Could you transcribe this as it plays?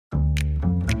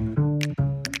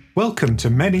Welcome to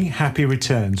Many Happy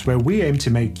Returns, where we aim to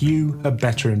make you a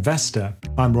better investor.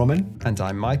 I'm Roman. And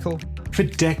I'm Michael. For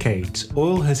decades,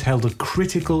 oil has held a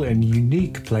critical and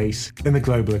unique place in the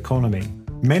global economy.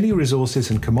 Many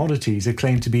resources and commodities are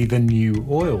claimed to be the new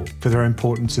oil for their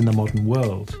importance in the modern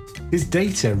world. Is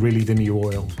data really the new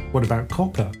oil? What about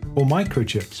copper or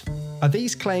microchips? Are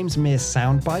these claims mere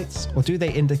sound bites, or do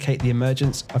they indicate the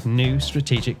emergence of new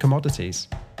strategic commodities?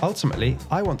 Ultimately,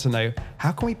 I want to know,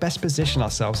 how can we best position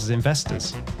ourselves as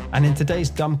investors? And in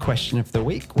today's dumb question of the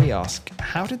week, we ask,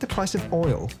 how did the price of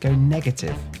oil go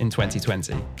negative in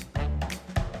 2020?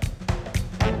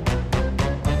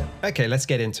 Okay, let's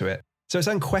get into it. So it's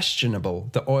unquestionable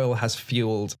that oil has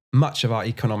fueled much of our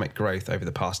economic growth over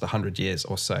the past 100 years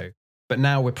or so. But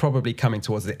now we're probably coming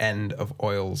towards the end of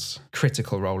oil's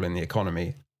critical role in the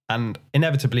economy. And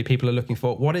inevitably, people are looking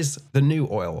for, what is the new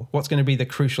oil? What's going to be the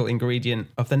crucial ingredient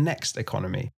of the next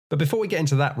economy? But before we get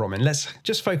into that, Roman, let's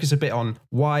just focus a bit on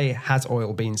why has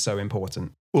oil been so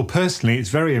important? Well, personally, it's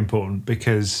very important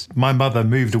because my mother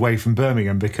moved away from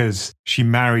Birmingham because she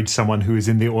married someone who was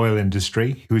in the oil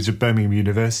industry, who was at Birmingham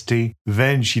University.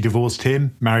 Then she divorced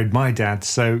him, married my dad.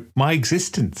 So my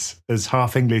existence as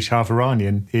half English, half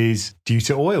Iranian is due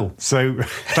to oil. So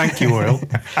thank you, oil.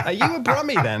 Are you a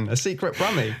Brummie then? A secret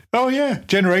Brummie? Oh, yeah.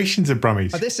 Generations of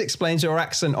Brummies. Oh, this explains your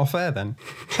accent off air then.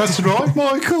 That's right,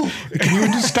 Michael. Can you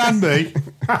understand me?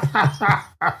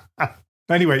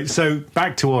 Anyway, so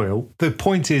back to oil. The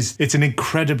point is, it's an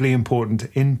incredibly important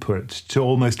input to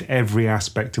almost every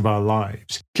aspect of our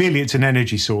lives. Clearly, it's an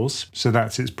energy source, so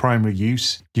that's its primary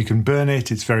use. You can burn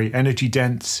it, it's very energy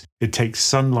dense. It takes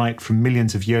sunlight from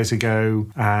millions of years ago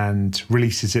and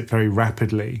releases it very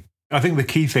rapidly. I think the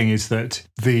key thing is that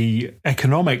the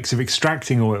economics of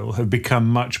extracting oil have become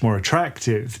much more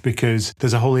attractive because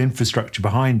there's a whole infrastructure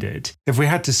behind it. If we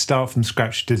had to start from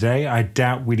scratch today, I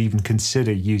doubt we'd even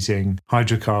consider using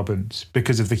hydrocarbons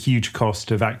because of the huge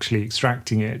cost of actually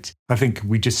extracting it. I think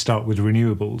we just start with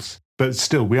renewables. But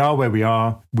still, we are where we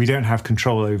are. We don't have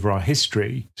control over our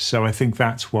history. So I think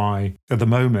that's why, at the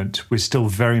moment, we're still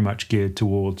very much geared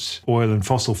towards oil and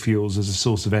fossil fuels as a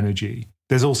source of energy.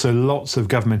 There's also lots of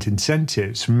government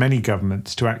incentives from many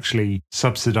governments to actually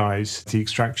subsidise the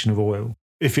extraction of oil.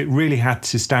 If it really had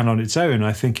to stand on its own,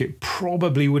 I think it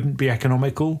probably wouldn't be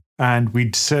economical, and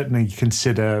we'd certainly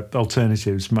consider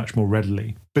alternatives much more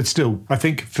readily. But still, I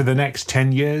think for the next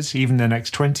 10 years, even the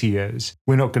next 20 years,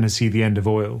 we're not going to see the end of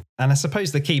oil. And I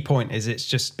suppose the key point is it's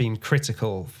just been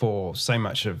critical for so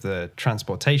much of the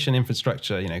transportation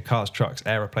infrastructure, cars, trucks,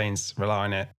 aeroplanes rely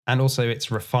on it. And also its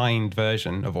refined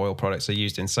version of oil products are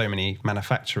used in so many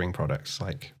manufacturing products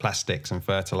like plastics and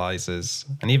fertilizers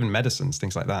and even medicines,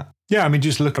 things like that. Yeah,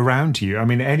 just look around you.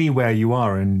 Anywhere you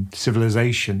are in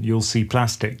civilization, you'll see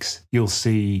plastics. You'll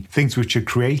see things which are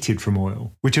created from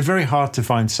oil, which are very hard to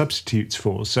find substitutes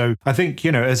for. So I think,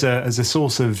 as a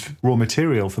source of raw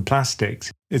material for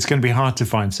plastics, it's going to be hard to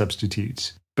find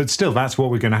substitutes. But still, that's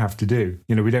what we're going to have to do.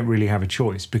 We don't really have a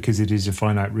choice because it is a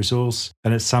finite resource.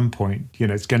 And at some point,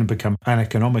 it's going to become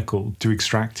uneconomical to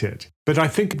extract it. But I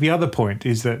think the other point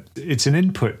is that it's an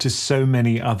input to so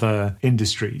many other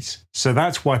industries. So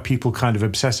that's why people kind of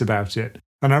obsess about it.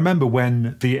 And I remember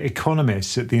when the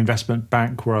economists at the investment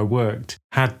bank where I worked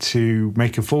had to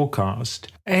make a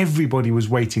forecast, everybody was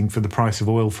waiting for the price of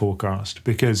oil forecast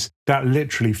because that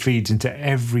literally feeds into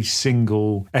every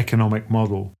single economic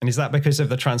model. And is that because of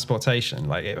the transportation?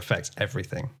 It affects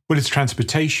everything? Well, it's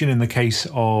transportation in the case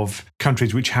of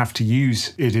countries which have to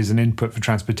use it as an input for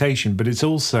transportation, but it's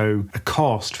also a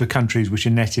cost for countries which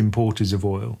are net importers of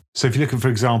oil. So if you look at, for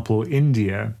example,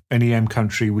 India, an EM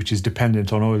country which is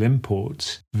dependent on oil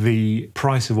imports, the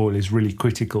price of oil is really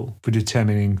critical for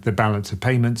determining the balance of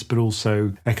payments, but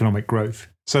also economic growth.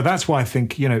 So that's why I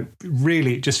think,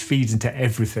 really it just feeds into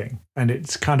everything and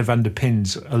it's kind of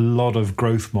underpins a lot of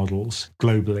growth models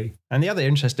globally. And the other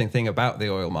interesting thing about the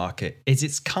oil market is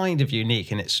it's kind of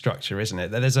unique in its structure, isn't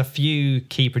it? There's a few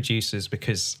key producers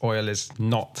because oil is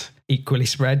not equally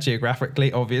spread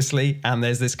geographically, obviously. And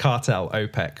there's this cartel,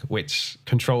 OPEC, which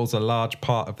controls a large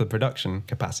part of the production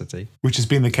capacity. Which has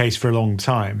been the case for a long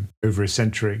time, over a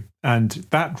century. And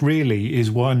that really is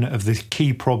one of the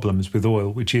key problems with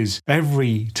oil, which is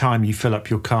every time you fill up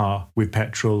your car with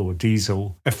petrol or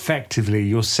diesel, effectively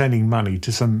you're sending money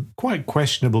to some quite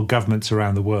questionable governments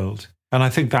around the world. And I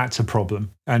think that's a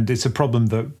problem. And it's a problem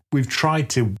that we've tried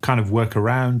to kind of work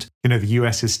around. The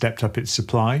US has stepped up its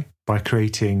supply by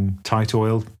creating tight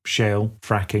oil, shale,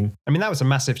 fracking. That was a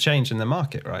massive change in the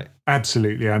market, right?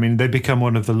 Absolutely. They become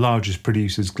one of the largest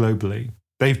producers globally.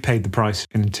 They've paid the price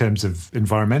in terms of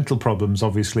environmental problems,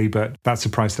 obviously, but that's a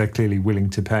price they're clearly willing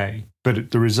to pay.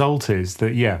 But the result is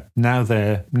that, now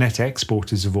they're net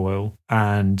exporters of oil,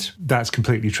 and that's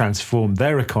completely transformed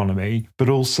their economy. But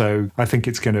also, I think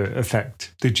it's going to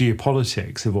affect the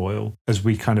geopolitics of oil as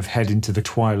we kind of head into the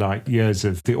twilight years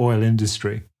of the oil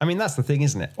industry. I mean, that's the thing,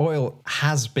 isn't it? Oil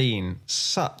has been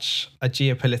such a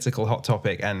geopolitical hot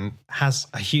topic and has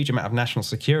a huge amount of national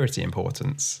security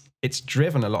importance. It's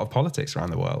driven a lot of politics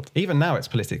around the world. Even now, it's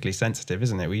politically sensitive,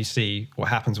 isn't it? We see what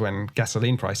happens when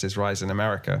gasoline prices rise in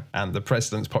America, and the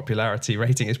president's popularity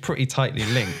rating is pretty tightly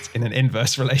linked in an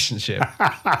inverse relationship.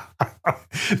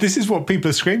 This is what people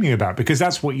are screaming about, because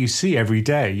that's what you see every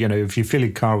day. If you fill a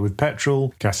car with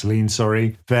gasoline,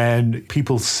 then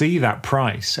people see that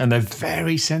price and they're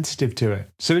very sensitive to it.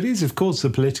 So it is, of course, a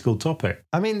political topic.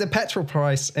 I mean, the petrol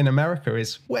price in America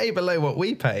is way below what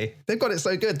we pay. They've got it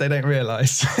so good they don't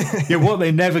realise. What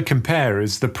they never compare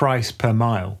is the price per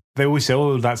mile. They always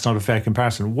say, that's not a fair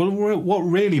comparison. Well, what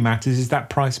really matters is that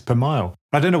price per mile.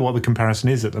 I don't know what the comparison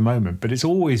is at the moment, but it's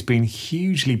always been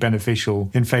hugely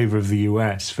beneficial in favour of the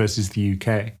US versus the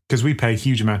UK, because we pay a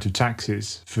huge amount of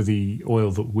taxes for the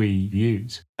oil that we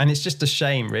use. And it's just a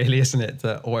shame, really, isn't it,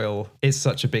 that oil is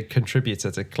such a big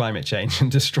contributor to climate change and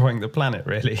destroying the planet,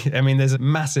 really. I mean, there's a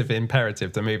massive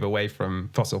imperative to move away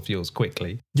from fossil fuels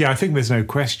quickly. Yeah, I think there's no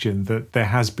question that there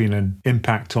has been an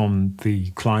impact on the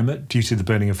climate due to the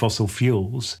burning of fossil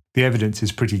fuels. The evidence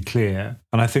is pretty clear.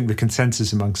 And I think the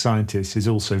consensus among scientists is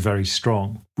also very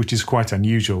strong, which is quite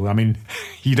unusual. I mean,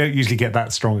 you don't usually get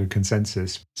that strong a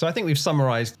consensus. So I think we've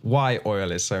summarised why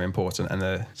oil is so important and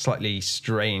the slightly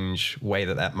strange way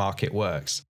that market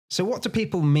works. So what do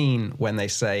people mean when they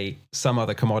say some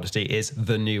other commodity is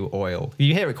the new oil?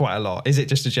 You hear it quite a lot. Is it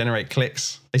just to generate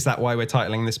clicks? Is that why we're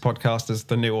titling this podcast as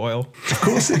The New Oil? Of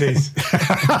course it is.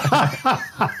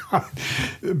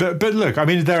 But look, I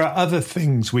mean, there are other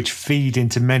things which feed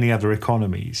into many other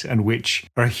economies and which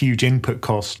are a huge input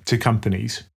cost to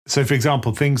companies. So, for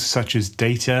example, things such as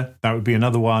data, that would be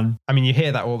another one. I mean, you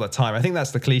hear that all the time. I think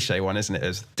that's the cliche one, isn't it?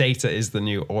 As data is the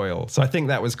new oil. So I think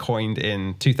that was coined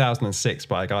in 2006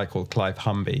 by a guy called Clive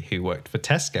Humby, who worked for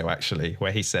Tesco, actually,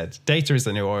 where he said, data is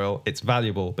the new oil. It's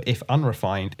valuable, but if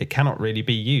unrefined, it cannot really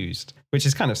be used, which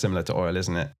is kind of similar to oil,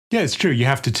 isn't it? Yeah, it's true. You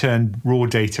have to turn raw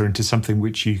data into something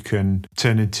which you can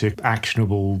turn into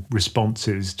actionable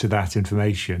responses to that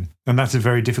information. And that's a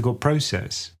very difficult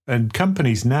process. And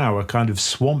companies now are kind of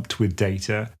swamped with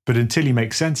data, but until you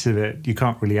make sense of it, you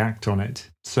can't really act on it.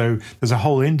 So there's a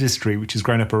whole industry which has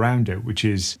grown up around it, which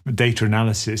is data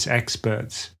analysis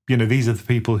experts. These are the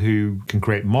people who can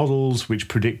create models which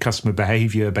predict customer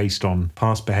behavior based on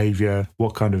past behavior,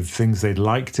 what kind of things they'd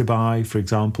like to buy, for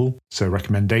example. So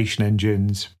recommendation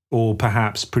engines, or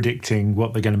perhaps predicting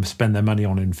what they're going to spend their money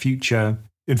on in future.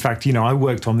 In fact, I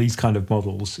worked on these kind of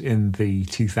models in the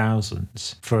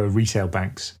 2000s for retail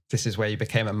banks. This is where you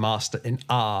became a master in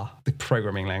R, the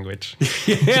programming language.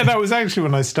 Yeah, that was actually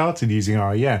when I started using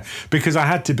R, because I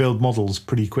had to build models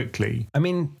pretty quickly. I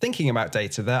mean, thinking about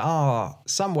data, there are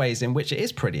some ways in which it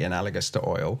is pretty analogous to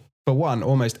oil. For one,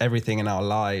 almost everything in our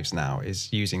lives now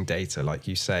is using data, like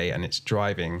you say, and it's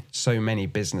driving so many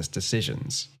business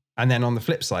decisions. And then on the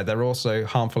flip side, there are also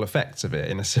harmful effects of it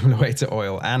in a similar way to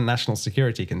oil and national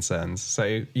security concerns.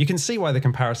 So you can see why the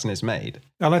comparison is made.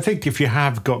 And I think if you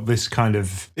have got this kind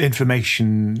of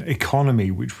information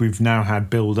economy, which we've now had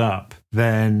build up,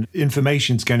 then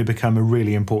information is going to become a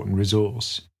really important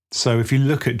resource. So if you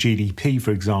look at GDP,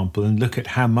 for example, and look at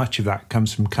how much of that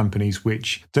comes from companies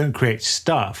which don't create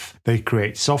stuff, they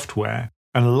create software.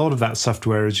 And a lot of that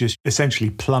software is just essentially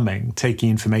plumbing, taking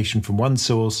information from one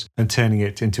source and turning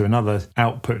it into another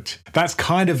output. That's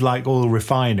kind of like oil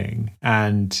refining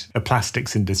and a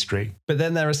plastics industry. But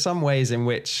then there are some ways in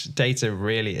which data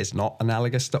really is not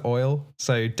analogous to oil.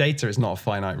 So data is not a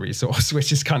finite resource,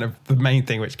 which is kind of the main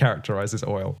thing which characterizes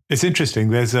oil. It's interesting.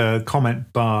 There's a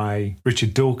comment by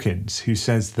Richard Dawkins who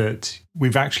says that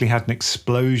we've actually had an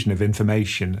explosion of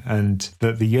information and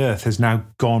that the earth has now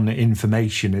gone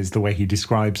information is the way he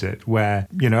describes it, where,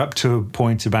 up to a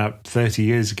point about 30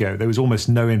 years ago, there was almost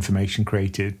no information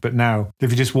created. But now if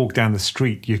you just walk down the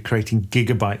street, you're creating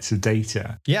gigabytes of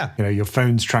data. Yeah. Your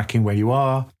phone's tracking where you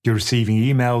are, you're receiving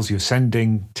emails, you're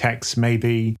sending texts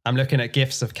maybe. I'm looking at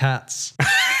GIFs of cats.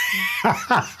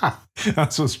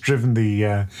 That's what's driven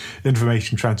the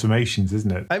information transformations,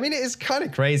 isn't it? I mean, it is kind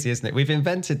of crazy, isn't it? We've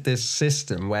invented this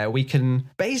system where we can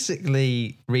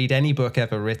basically read any book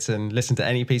ever written, listen to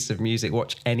any piece of music,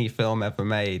 watch any film ever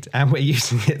made, and we're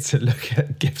using it to look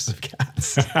at gifs of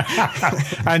cats.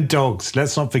 And dogs.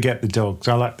 Let's not forget the dogs.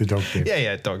 I like the dog gif.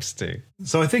 Yeah, dogs too.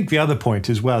 So I think the other point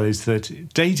as well is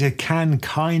that data can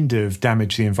kind of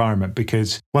damage the environment,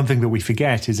 because one thing that we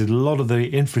forget is that a lot of the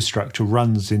infrastructure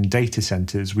runs in data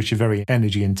centers, which are very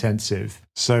energy intensive.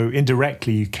 So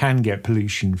indirectly, you can get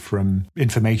pollution from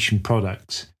information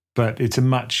products, but it's a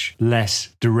much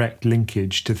less direct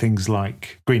linkage to things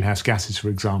like greenhouse gases, for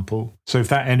example. So if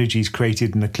that energy is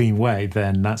created in a clean way,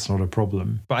 then that's not a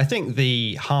problem. But I think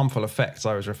the harmful effects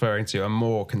I was referring to are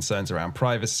more concerns around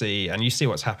privacy. And you see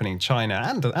what's happening in China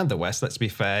and the West, let's be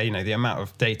fair. You know, the amount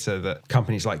of data that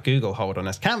companies like Google hold on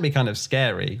us can be kind of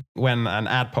scary. When an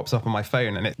ad pops up on my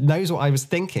phone and it knows what I was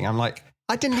thinking, I'm like,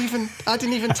 I didn't even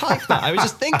type that. I was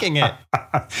just thinking it.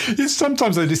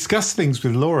 Sometimes I discuss things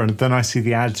with Laura and then I see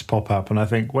the ads pop up and I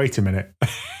think, wait a minute.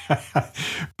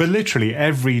 But literally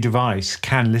every device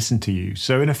can listen to you.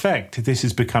 So in effect, this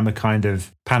has become a kind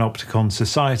of panopticon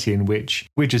society in which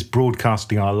we're just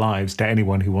broadcasting our lives to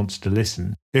anyone who wants to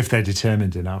listen, if they're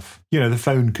determined enough. You know, the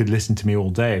phone could listen to me all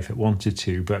day if it wanted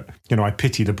to, but, you know, I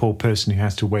pity the poor person who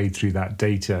has to wade through that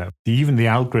data. Even the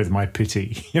algorithm I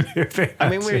pity. You know, I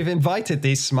mean, we've invited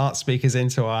these smart speakers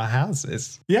into our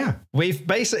houses. Yeah. We've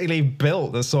basically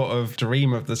built the sort of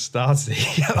dream of the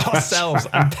Stasi ourselves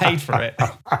and paid for it.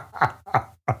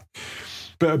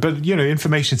 But you know,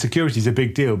 information security is a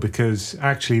big deal because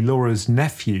actually Laura's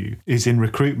nephew is in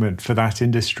recruitment for that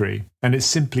industry and it's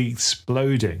simply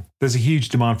exploding. There's a huge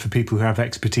demand for people who have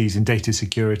expertise in data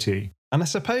security. And I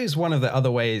suppose one of the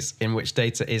other ways in which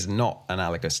data is not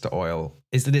analogous to oil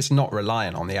is that it's not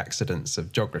reliant on the accidents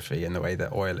of geography in the way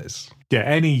that oil is. Yeah,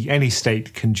 any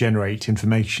state can generate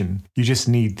information. You just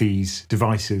need these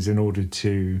devices in order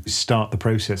to start the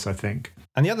process, I think.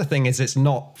 And the other thing is it's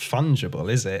not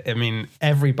fungible, is it? I mean,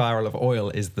 every barrel of oil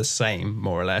is the same,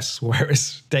 more or less,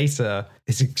 whereas data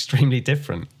is extremely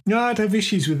different. No, I'd have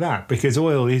issues with that because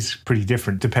oil is pretty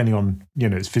different depending on, you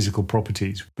know, its physical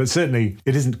properties. But certainly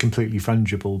it isn't completely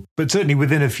fungible. But certainly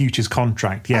within a futures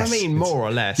contract, yes. I mean, more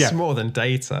or less, yeah. More than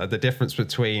data. The difference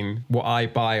between what I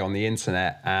buy on the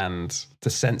internet and the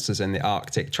sensors in the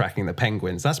Arctic tracking the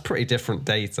penguins, that's pretty different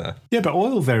data. Yeah, but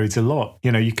oil varies a lot.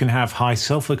 You know, you can have high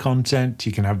sulfur content,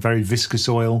 you can have very viscous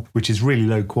oil, which is really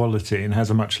low quality and has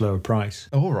a much lower price.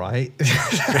 All right.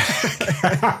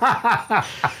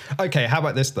 Okay, how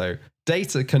about this though?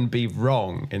 Data can be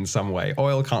wrong in some way.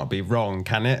 Oil can't be wrong,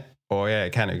 can it? Or yeah,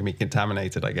 it can be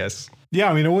contaminated, I guess. Yeah,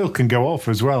 I mean, oil can go off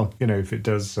as well, you know, if it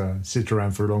does sit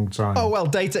around for a long time. Oh, well,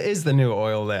 data is the new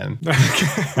oil then.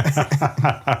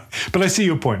 But I see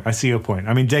your point.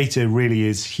 I mean, data really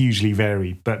is hugely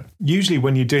varied. But usually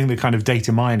when you're doing the kind of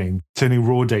data mining, turning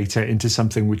raw data into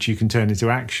something which you can turn into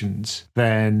actions,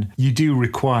 then you do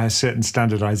require certain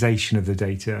standardization of the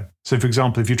data. So, for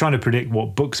example, if you're trying to predict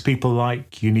what books people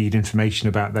like, you need information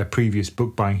about their previous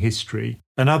book buying history.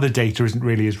 And other data isn't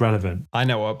really as relevant. I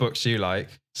know what books you like.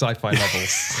 Sci-fi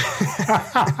novels.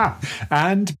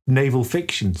 And naval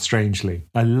fiction, strangely.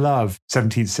 I love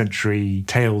 17th century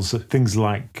tales, things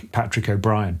like Patrick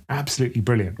O'Brian. Absolutely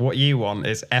brilliant. What you want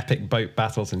is epic boat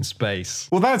battles in space.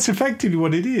 Well, that's effectively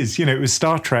what it is. You know, it was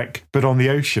Star Trek, but on the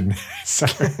ocean. So...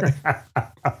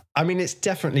 I mean, it's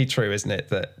definitely true, isn't it,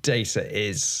 that data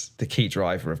is the key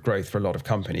driver of growth for a lot of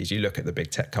companies. You look at the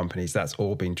big tech companies, that's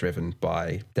all been driven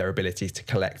by their ability to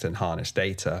collect and harness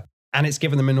data. And it's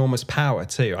given them enormous power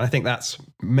too. And I think that's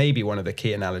maybe one of the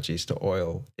key analogies to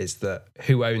oil is that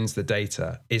who owns the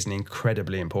data is an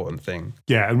incredibly important thing.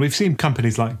 Yeah, and we've seen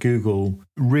companies like Google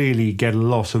really get a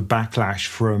lot of backlash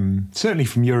certainly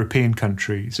from European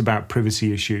countries about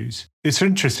privacy issues. It's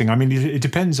interesting. I mean, it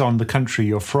depends on the country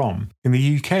you're from. In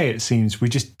the UK, it seems we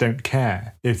just don't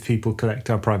care if people collect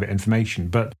our private information.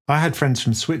 But I had friends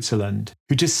from Switzerland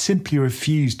who just simply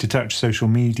refused to touch social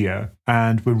media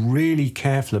and were really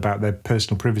careful about their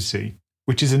personal privacy,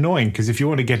 which is annoying because if you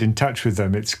want to get in touch with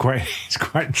them, it's quite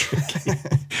tricky.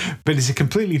 But it's a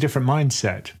completely different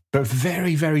mindset, but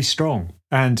very, very strong.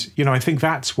 And, you know, I think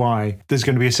that's why there's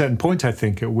going to be a certain point, I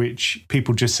think, at which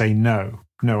people just say no.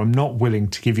 No, I'm not willing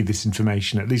to give you this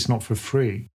information, at least not for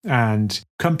free. And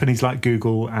companies like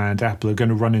Google and Apple are going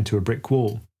to run into a brick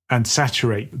wall. and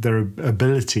saturate their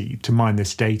ability to mine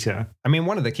this data. I mean,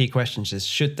 one of the key questions is,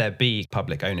 should there be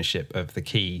public ownership of the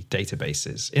key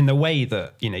databases in the way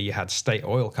that, you had state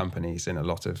oil companies in a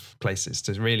lot of places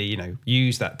to really,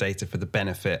 use that data for the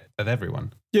benefit of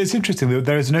everyone? Yeah, it's interesting that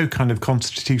there is no kind of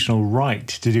constitutional right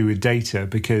to do with data,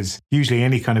 because usually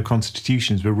any kind of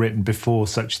constitutions were written before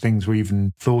such things were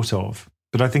even thought of.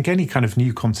 But I think any kind of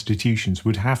new constitutions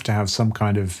would have to have some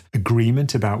kind of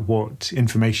agreement about what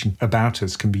information about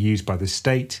us can be used by the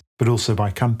state, but also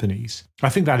by companies. I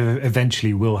think that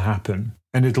eventually will happen.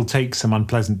 And it'll take some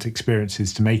unpleasant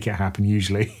experiences to make it happen,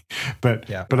 usually. But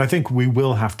I think we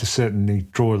will have to certainly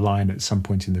draw a line at some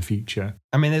point in the future.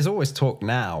 I mean, there's always talk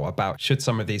now about should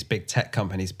some of these big tech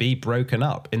companies be broken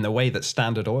up in the way that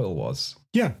Standard Oil was.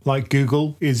 Yeah, like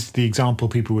Google is the example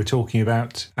people were talking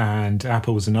about, and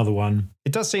Apple was another one.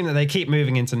 It does seem that they keep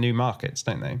moving into new markets,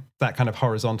 don't they? That kind of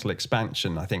horizontal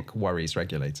expansion, I think, worries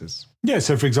regulators. Yeah,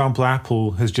 so for example,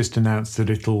 Apple has just announced that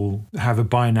it'll have a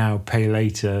buy now, pay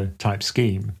later type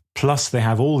scheme. Plus, they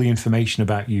have all the information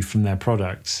about you from their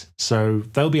products. So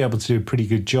they'll be able to do a pretty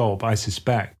good job, I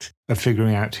suspect, of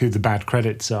figuring out who the bad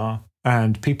credits are.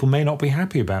 And people may not be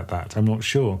happy about that, I'm not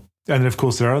sure. And of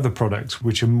course, there are other products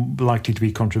which are likely to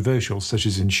be controversial, such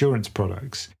as insurance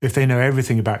products. If they know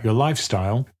everything about your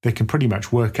lifestyle, they can pretty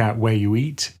much work out where you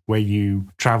eat, where you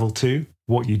travel to,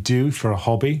 what you do for a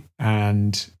hobby,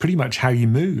 and pretty much how you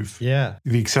move. Yeah.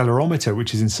 The accelerometer,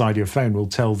 which is inside your phone, will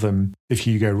tell them if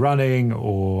you go running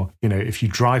or, if you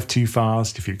drive too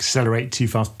fast, if you accelerate too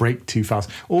fast, brake too fast.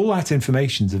 All that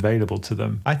information is available to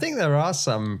them. I think there are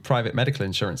some private medical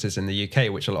insurances in the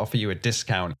UK which will offer you a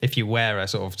discount if you wear a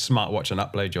sort of smartwatch and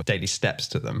upload your daily steps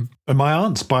to them. And my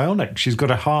aunt's bionic. She's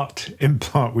got a heart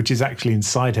implant, which is actually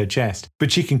inside her chest,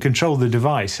 but she can control the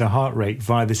device, her heart rate,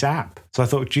 via this app. So I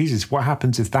thought, Jesus, what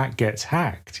happens if that gets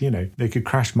hacked? They could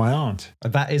crash my aunt.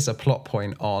 That is a plot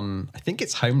point on, I think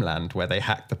it's Homeland, where they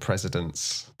hacked the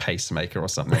president's pacemaker or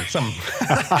something.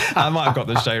 I might have got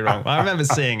the show wrong. I remember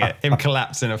seeing it, him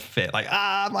collapse in a fit, like,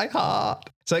 my heart.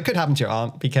 So it could happen to your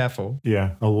aunt. Be careful.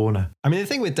 Yeah, I'll warn her. I mean, the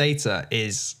thing with data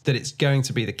is that it's going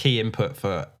to be the key input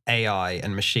for AI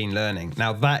and machine learning.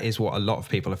 Now, that is what a lot of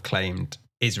people have claimed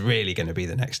is really going to be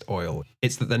the next oil.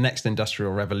 It's that the next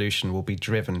industrial revolution will be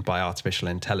driven by artificial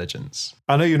intelligence.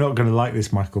 I know you're not going to like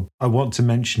this, Michael. I want to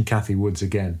mention Cathie Woods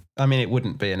again. I mean, it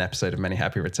wouldn't be an episode of Many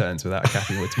Happy Returns without a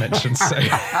Cathie Woods mention, so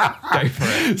go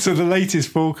for it. So the latest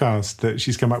forecast that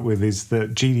she's come up with is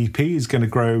that GDP is going to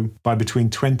grow by between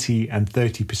 20 and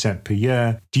 30% per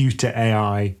year due to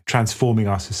AI transforming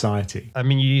our society. I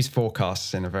mean, you use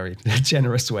forecasts in a very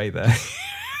generous way there.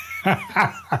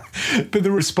 But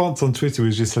the response on Twitter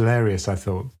was just hilarious, I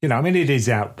thought. It is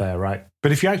out there, right?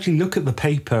 But if you actually look at the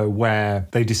paper where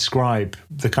they describe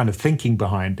the kind of thinking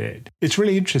behind it, it's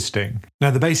really interesting.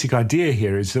 Now, the basic idea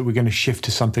here is that we're going to shift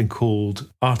to something called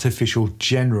artificial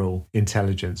general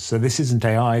intelligence. So this isn't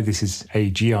AI, this is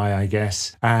AGI, I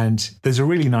guess. And there's a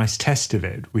really nice test of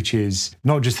it, which is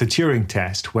not just the Turing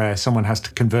test, where someone has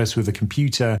to converse with a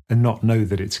computer and not know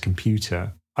that it's a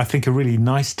computer. I think a really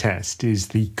nice test is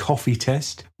the coffee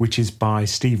test, which is by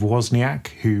Steve Wozniak,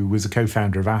 who was a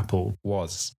co-founder of Apple.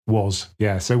 Was,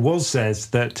 yeah. So Woz says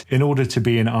that in order to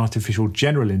be an artificial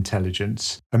general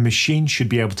intelligence, a machine should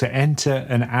be able to enter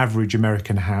an average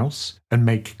American house and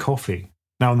make coffee.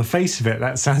 Now, on the face of it,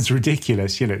 that sounds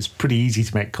ridiculous. It's pretty easy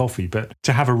to make coffee, but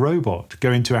to have a robot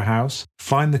go into a house,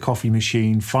 find the coffee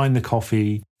machine, find the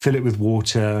coffee, fill it with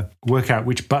water, work out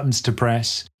which buttons to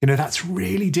press, that's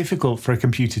really difficult for a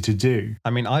computer to do.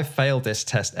 I mean, I've failed this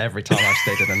test every time I've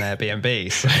stayed at an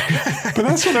Airbnb. So but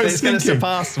that's what I was thinking. It's going to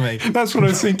surpass me. That's what I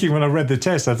was thinking when I read the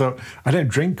test. I thought, I don't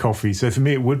drink coffee, so for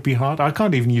me it would be hard. I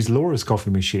can't even use Laura's coffee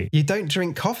machine. You don't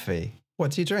drink coffee?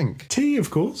 What do you drink? Tea,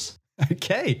 of course.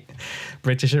 Okay.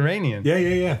 British Iranian.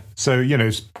 Yeah. So,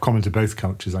 it's common to both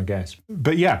cultures, I guess.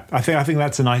 But yeah, I think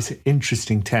that's a nice,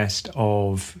 interesting test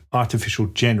of artificial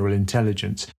general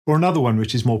intelligence. Or another one,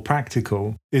 which is more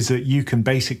practical, is that you can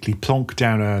basically plonk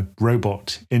down a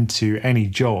robot into any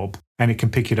job and it can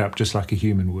pick it up just like a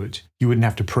human would. You wouldn't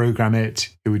have to program it.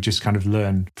 It would just kind of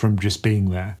learn from just being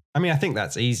there. I mean, I think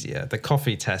that's easier. The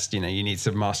coffee test, you need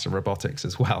to master robotics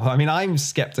as well. I mean, I'm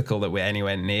skeptical that we're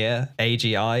anywhere near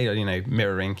AGI, or,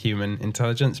 mirroring human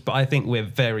intelligence, but I think we're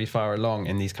very far along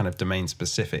in these kind of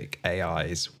domain-specific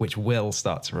AIs, which will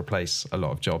start to replace a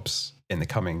lot of jobs in the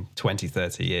coming 20,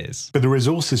 30 years. But the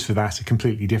resources for that are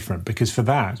completely different, because for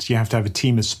that, you have to have a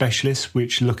team of specialists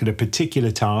which look at a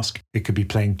particular task. It could be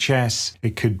playing chess.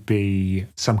 It could be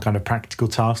some kind of practical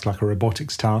task like a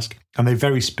robotics task. And they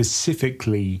very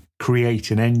specifically create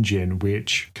an engine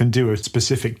which can do a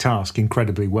specific task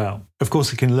incredibly well. Of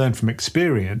course, it can learn from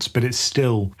experience, but it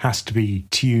still has to be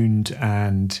tuned,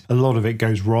 and a lot of it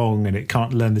goes wrong, and it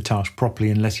can't learn the task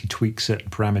properly unless you tweak certain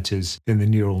parameters in the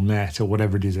neural net or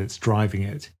whatever it is that's driving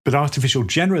it. But artificial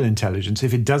general intelligence,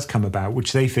 if it does come about,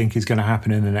 which they think is going to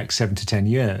happen in the next 7 to 10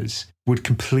 years, would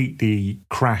completely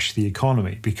crash the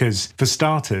economy, because for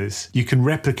starters, you can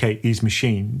replicate these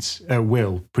machines at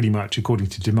will, pretty much according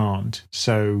to demand.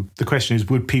 So the question is,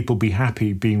 would people be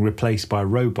happy being replaced by a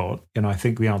robot? And I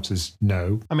think the answer is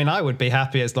no. I mean, I would be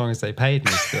happy as long as they paid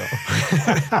me still.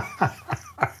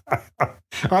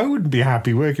 I wouldn't be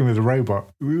happy working with a robot.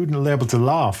 We wouldn't be able to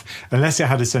laugh unless it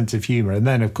had a sense of humor. And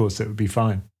then, of course, it would be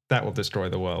fine. That will destroy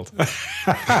the world.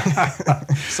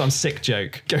 Some sick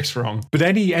joke goes wrong. But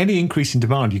any increase in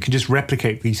demand, you can just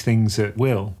replicate these things at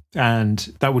will. And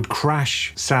that would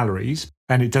crash salaries.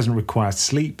 And it doesn't require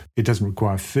sleep. It doesn't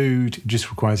require food. It just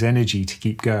requires energy to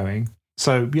keep going.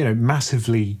 So,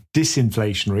 massively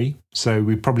disinflationary. So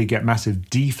we probably get massive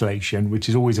deflation, which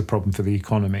is always a problem for the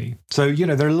economy. So,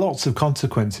 there are lots of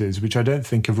consequences, which I don't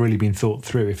think have really been thought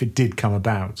through if it did come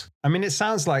about. I mean, it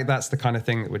sounds like that's the kind of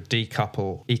thing that would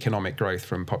decouple economic growth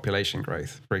from population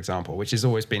growth, for example, which has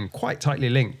always been quite tightly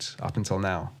linked up until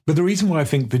now. But the reason why I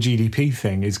think the GDP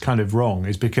thing is kind of wrong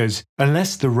is because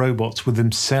unless the robots were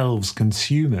themselves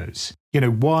consumers,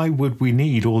 why would we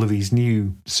need all of these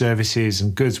new services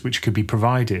and goods which could be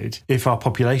provided if our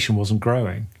population wasn't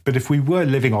growing? But if we were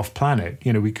living off planet,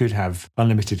 we could have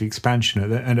unlimited expansion,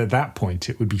 and at that point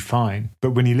it would be fine.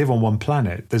 But when you live on one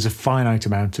planet, there's a finite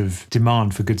amount of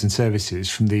demand for goods and services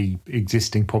from the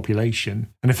existing population.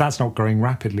 And if that's not growing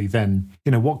rapidly, then,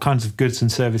 what kinds of goods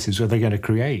and services are they going to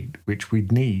create, which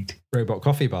we'd need? Robot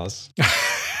coffee bars.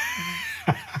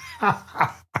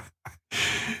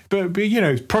 But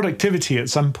productivity at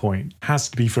some point has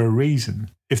to be for a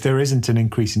reason. If there isn't an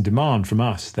increase in demand from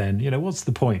us, then, what's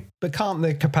the point? But can't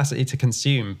the capacity to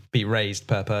consume be raised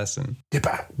per person? Yeah,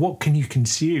 but what can you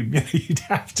consume? You'd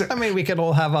have to... I mean, we could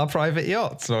all have our private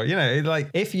yachts, or,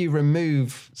 if you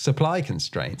remove supply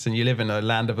constraints and you live in a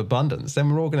land of abundance, then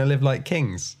we're all going to live like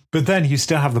kings. But then you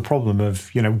still have the problem of,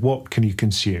 what can you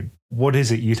consume? What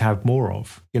is it you'd have more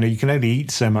of? You can only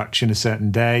eat so much in a certain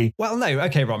day. Well, no.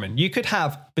 Okay, Roman, you could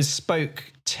have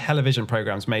bespoke television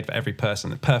programs made for every person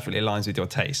that perfectly aligns with your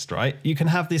taste, right? You can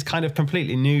have this kind of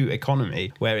completely new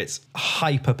economy where it's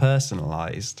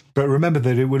hyper-personalized. But remember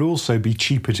that it would also be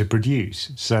cheaper to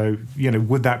produce. So,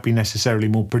 would that be necessarily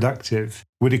more productive?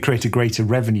 Would it create a greater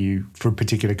revenue for a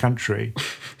particular country?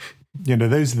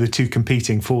 Those are the two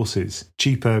competing forces,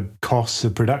 cheaper costs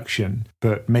of production,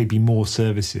 but maybe more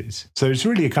services. So it's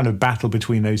really a kind of battle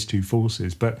between those two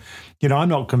forces. But, I'm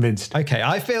not convinced. Okay,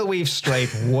 I feel we've strayed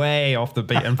way off the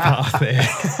beaten path here.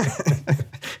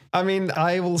 I mean,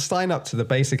 I will sign up to the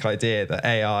basic idea that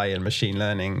AI and machine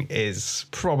learning is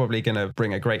probably going to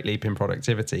bring a great leap in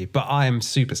productivity, but I am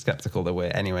super skeptical that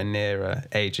we're anywhere near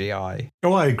AGI.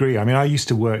 Oh, I agree. I mean, I used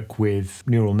to work with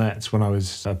neural nets when I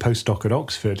was a postdoc at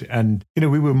Oxford, and,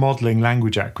 we were modeling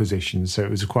language acquisition, so it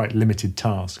was a quite limited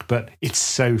task, but it's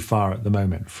so far at the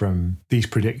moment from these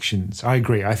predictions. I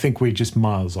agree. I think we're just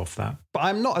miles off that. But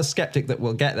I'm not a skeptic that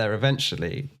we'll get there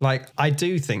eventually. I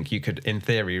do think you could, in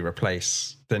theory,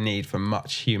 replace the need for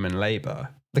much human labor.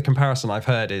 The comparison I've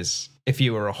heard is if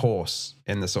you were a horse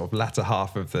in the sort of latter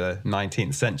half of the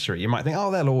 19th century, you might think,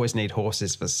 they'll always need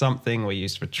horses for something. We're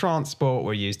used for transport,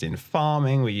 we're used in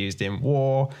farming, we're used in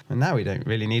war. And now we don't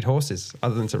really need horses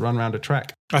other than to run around a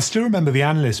track. I still remember the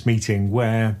analyst meeting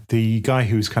where the guy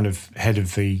who was kind of head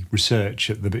of the research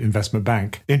at the investment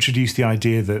bank introduced the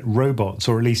idea that robots,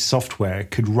 or at least software,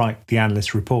 could write the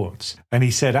analyst reports. And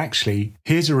he said, actually,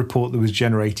 here's a report that was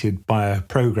generated by a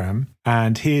program,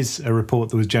 and here's a report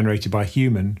that was generated by a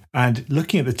human. And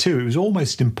looking at the two, it was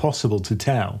almost impossible to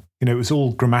tell. It was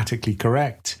all grammatically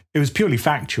correct. It was purely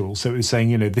factual. So it was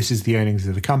saying, this is the earnings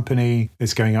of the company.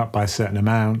 It's going up by a certain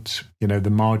amount. The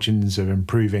margins are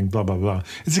improving, blah, blah, blah.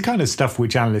 It's the kind of stuff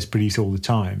which analysts produce all the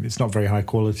time. It's not very high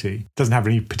quality. It doesn't have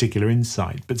any particular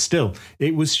insight. But still,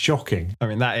 it was shocking. I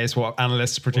mean, that is what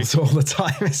analysts produce all the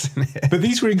time, isn't it? But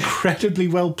these were incredibly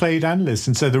well-paid analysts.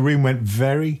 And so the room went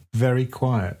very, very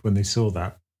quiet when they saw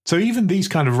that. So even these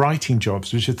kind of writing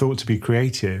jobs, which are thought to be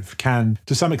creative, can,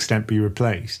 to some extent, be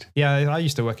replaced. Yeah, I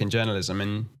used to work in journalism,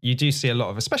 and you do see a lot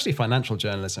of, especially financial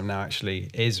journalism now actually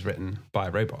is written by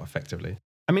a robot, effectively.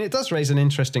 I mean, it does raise an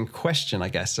interesting question, I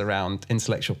guess, around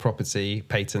intellectual property,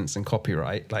 patents, and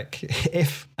copyright.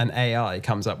 If an AI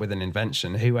comes up with an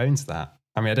invention, who owns that?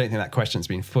 I mean, I don't think that question's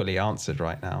been fully answered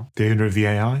right now. The owner of the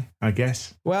AI, I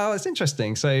guess. Well, it's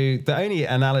interesting. So the only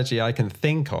analogy I can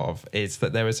think of is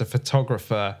that there was a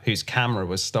photographer whose camera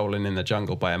was stolen in the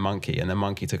jungle by a monkey, and the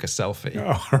monkey took a selfie.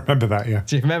 Oh, I remember that, yeah.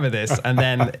 Do you remember this? And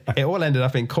then it all ended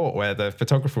up in court where the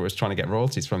photographer was trying to get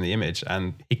royalties from the image,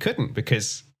 and he couldn't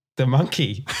because the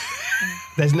monkey...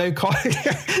 There's no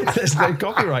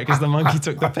copyright because the monkey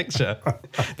took the picture.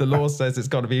 The law says it's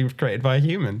got to be created by a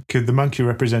human. Could the monkey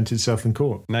represent itself in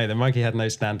court? No, the monkey had no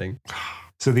standing.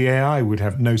 So the AI would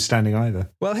have no standing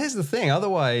either. Well, here's the thing.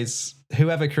 Otherwise,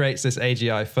 whoever creates this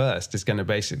AGI first is going to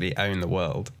basically own the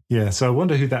world. Yeah, so I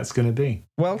wonder who that's going to be.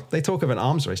 Well, they talk of an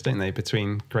arms race, don't they,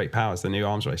 between great powers, the new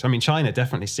arms race. I mean, China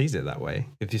definitely sees it that way.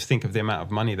 If you think of the amount of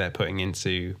money they're putting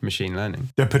into machine learning.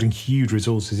 They're putting huge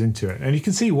resources into it. And you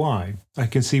can see why. I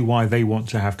can see why they want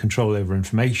to have control over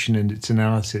information and its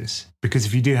analysis. Because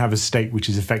if you do have a state which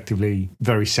is effectively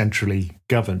very centrally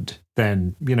governed,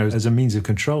 then, as a means of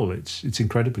control, it's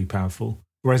incredibly powerful.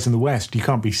 Whereas in the West, you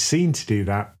can't be seen to do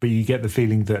that, but you get the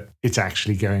feeling that it's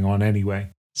actually going on anyway.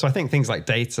 So I think things like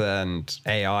data and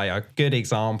AI are good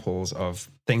examples of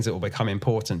things that will become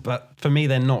important. But for me,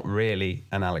 they're not really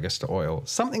analogous to oil.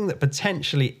 Something that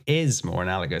potentially is more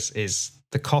analogous is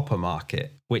the copper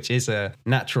market, which is a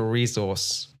natural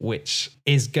resource which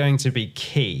is going to be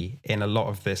key in a lot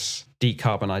of this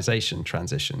decarbonization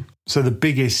transition. So the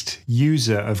biggest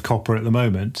user of copper at the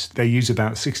moment, they use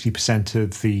about 60%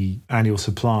 of the annual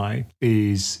supply,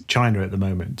 is China at the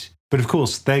moment. But of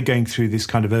course, they're going through this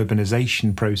kind of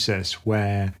urbanization process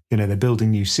where, they're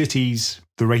building new cities.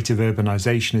 The rate of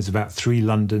urbanization is about 3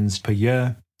 Londons per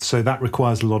year. So that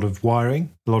requires a lot of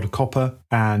wiring, a lot of copper.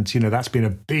 And, that's been a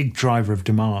big driver of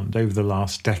demand over the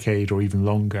last decade or even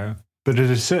longer. But at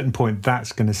a certain point,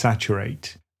 that's going to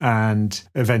saturate and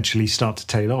eventually start to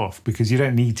tail off because you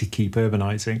don't need to keep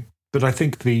urbanizing. But I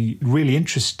think the really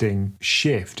interesting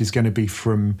shift is going to be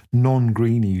from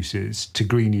non-green uses to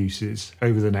green uses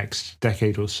over the next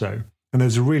decade or so. And there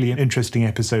was a really interesting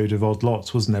episode of Odd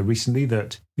Lots, wasn't there, recently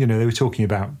that, they were talking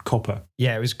about copper.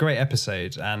 Yeah, it was a great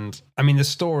episode. And I mean, the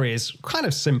story is kind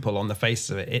of simple on the face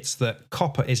of it. It's that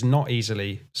copper is not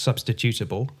easily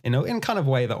substitutable, in kind of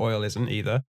way that oil isn't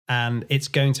either. And it's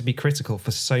going to be critical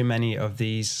for so many of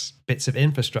these bits of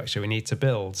infrastructure we need to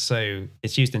build. So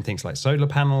it's used in things like solar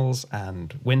panels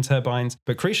and wind turbines.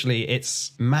 But crucially,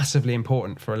 it's massively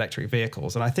important for electric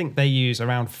vehicles. And I think they use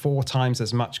around 4 times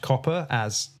as much copper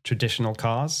as traditional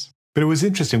cars. But it was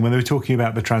interesting when they were talking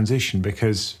about the transition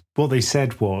because what they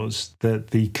said was that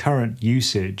the current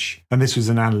usage, and this was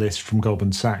an analyst from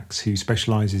Goldman Sachs who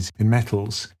specializes in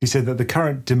metals, he said that the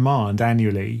current demand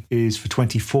annually is for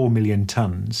 24 million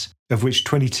tons, of which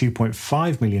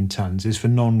 22.5 million tons is for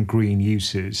non-green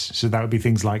uses. So that would be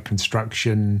things like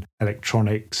construction,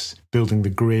 electronics, building the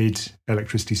grid,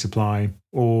 electricity supply,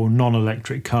 or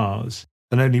non-electric cars.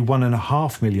 And only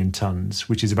 1.5 million tons,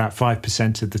 which is about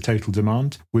 5% of the total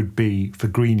demand, would be for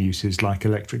green uses like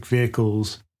electric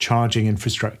vehicles, charging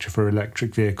infrastructure for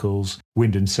electric vehicles,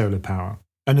 wind and solar power.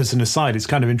 And as an aside, it's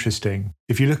kind of interesting.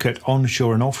 If you look at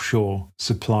onshore and offshore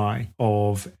supply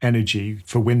of energy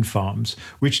for wind farms,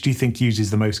 which do you think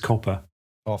uses the most copper?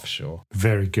 Offshore.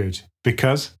 Very good.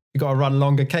 Because? You've got to run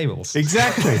longer cables.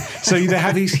 Exactly. So they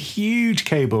have these huge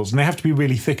cables and they have to be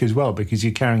really thick as well because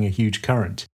you're carrying a huge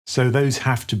current. So those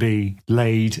have to be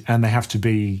laid and they have to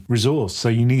be resourced. So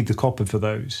you need the copper for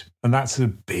those. And that's a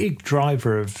big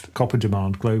driver of copper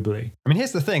demand globally. I mean,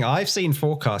 here's the thing. I've seen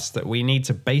forecasts that we need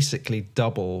to basically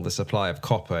double the supply of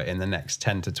copper in the next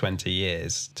 10 to 20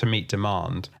 years to meet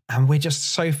demand. And we're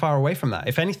just so far away from that.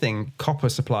 If anything, copper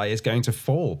supply is going to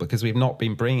fall because we've not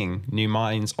been bringing new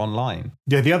mines online.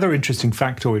 Yeah, the other interesting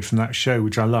factoid from that show,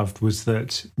 which I loved, was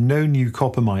that no new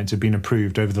copper mines have been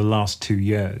approved over the last 2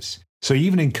 years. So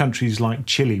even in countries like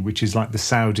Chile, which is like the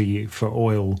Saudi for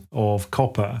oil of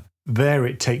copper, there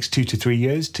it takes 2 to 3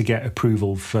 years to get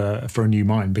approval for a new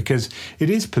mine because it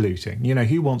is polluting.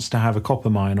 Who wants to have a copper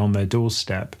mine on their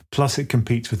doorstep? Plus it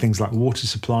competes with things like water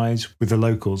supplies with the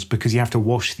locals because you have to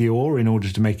wash the ore in order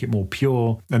to make it more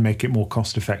pure and make it more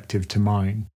cost effective to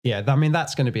mine. Yeah, I mean,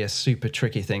 that's going to be a super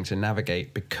tricky thing to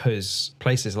navigate because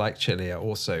places like Chile are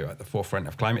also at the forefront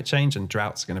of climate change and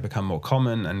droughts are going to become more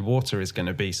common and water is going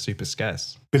to be super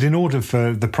scarce. But in order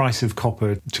for the price of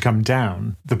copper to come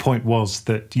down, the point was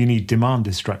that you need demand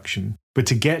destruction. But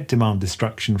to get demand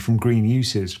destruction from green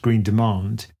uses, green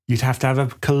demand, you'd have to have a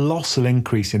colossal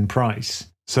increase in price.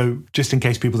 So just in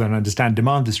case people don't understand,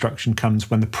 demand destruction comes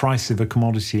when the price of a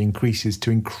commodity increases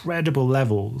to incredible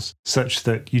levels such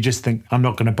that you just think, I'm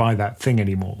not going to buy that thing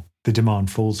anymore. The demand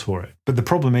falls for it. But the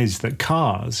problem is that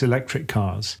cars, electric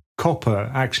cars, copper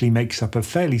actually makes up a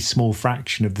fairly small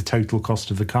fraction of the total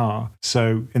cost of the car.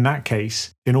 So in that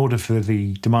case, in order for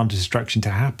the demand destruction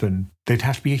to happen, there'd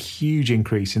have to be a huge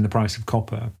increase in the price of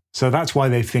copper. So that's why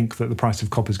they think that the price of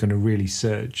copper is going to really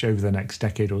surge over the next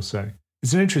decade or so.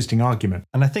 It's an interesting argument.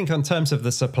 And I think in terms of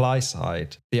the supply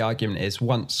side, the argument is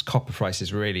once copper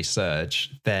prices really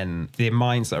surge, then the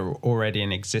mines that are already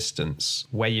in existence,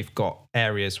 where you've got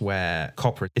areas where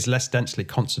copper is less densely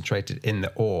concentrated in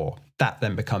the ore, that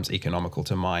then becomes economical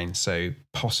to mine. So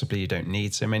possibly you don't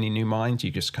need so many new mines.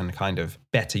 You just can kind of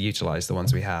better utilize the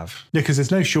ones we have. Yeah, because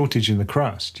there's no shortage in the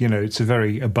crust. It's a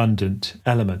very abundant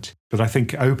element. But I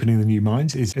think opening the new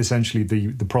mines is essentially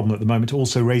the problem at the moment.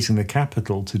 Also raising the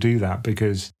capital to do that,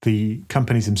 because the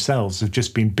companies themselves have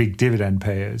just been big dividend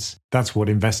payers. That's what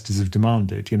investors have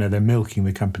demanded. They're milking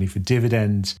the company for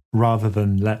dividends rather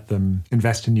than let them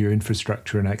invest in new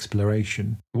infrastructure and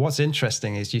exploration. What's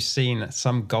interesting is you've seen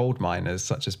some gold miners,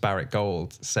 such as Barrick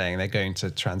Gold, saying they're going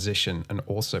to transition and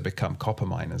also become copper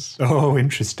miners. Oh,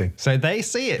 interesting. So they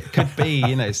see it could be,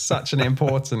 such an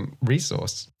important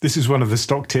resource. This is one of the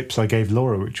stock tips I gave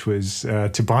Laura, which was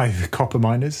to buy the copper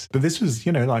miners. But this was,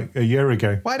 like a year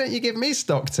ago. Why don't you give me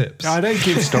stock tips? I don't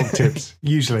give stock tips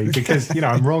usually because,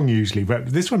 I'm wrong usually. But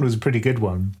this one was a pretty good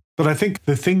one. But I think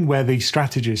the thing where the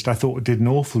strategist, I thought, did an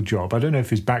awful job, I don't know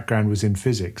if his background was in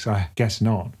physics, I guess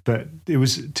not, but it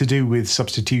was to do with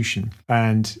substitution.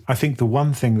 And I think the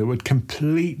one thing that would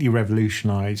completely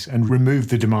revolutionize and remove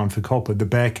the demand for copper, the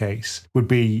bear case, would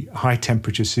be high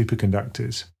temperature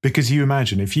superconductors. Because you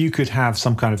imagine if you could have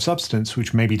some kind of substance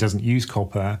which maybe doesn't use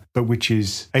copper, but which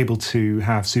is able to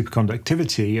have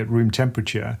superconductivity at room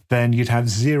temperature, then you'd have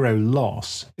zero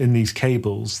loss in these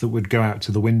cables that would go out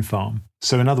to the wind farm.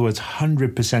 So in other words,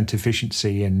 100%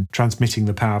 efficiency in transmitting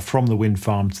the power from the wind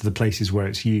farm to the places where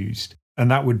it's used. And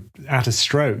that would, at a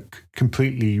stroke,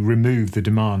 completely remove the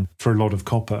demand for a lot of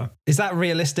copper. Is that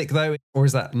realistic, though? Or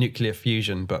is that nuclear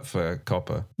fusion, but for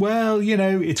copper? Well,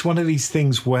 it's one of these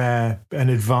things where an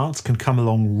advance can come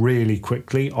along really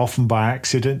quickly, often by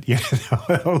accident.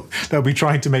 They'll be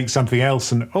trying to make something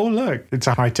else and, oh, look, it's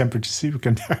a high-temperature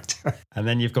superconductor. And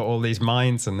then you've got all these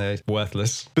mines and they're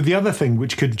worthless. But the other thing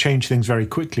which could change things very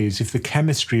quickly is if the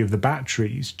chemistry of the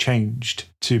batteries changed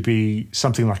to be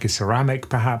something like a ceramic,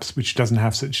 perhaps, which doesn't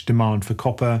have such demand for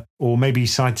copper, or maybe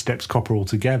sidesteps copper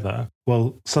altogether,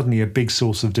 well, suddenly a big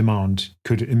source of demand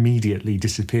could immediately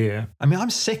disappear. I mean, I'm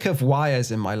sick of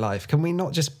wires in my life. Can we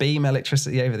not just beam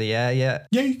electricity over the air yet?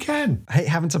 Yeah, you can. I hate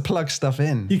having to plug stuff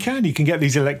in. You can get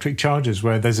these electric chargers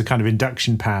where there's a kind of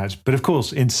induction pad. But of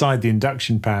course, inside the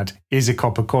induction pad is a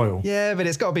copper coil. Yeah, but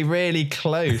it's got to be really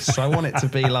close. I want it to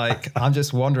be like, I'm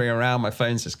just wandering around, my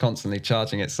phone's just constantly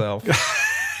charging itself.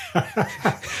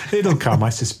 It'll come, I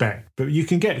suspect. But you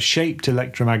can get shaped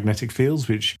electromagnetic fields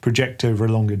which project over a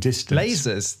longer distance.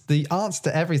 Lasers. The answer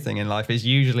to everything in life is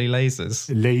usually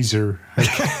lasers. Laser.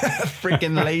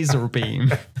 Freaking laser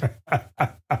beam.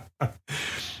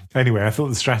 Anyway, I thought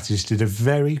the strategist did a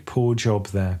very poor job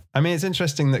there. I mean, it's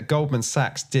interesting that Goldman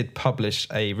Sachs did publish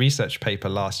a research paper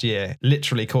last year,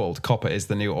 literally called Copper is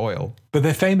the New Oil. But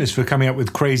they're famous for coming up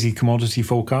with crazy commodity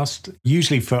forecasts,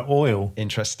 usually for oil.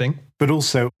 Interesting. But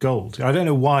also gold. I don't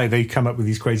know why they come up with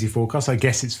these crazy forecasts. I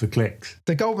guess it's for clicks.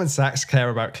 Do Goldman Sachs care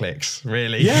about clicks,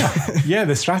 really? Yeah,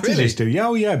 the strategists do.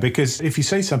 Yeah, yeah, because if you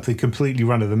say something completely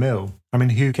run-of-the-mill, I mean,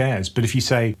 who cares? But if you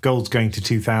say gold's going to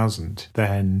 2,000,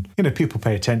 then, people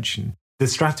pay attention. The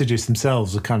strategists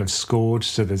themselves are kind of scored,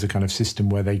 so there's a kind of system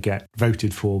where they get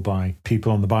voted for by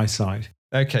people on the buy side.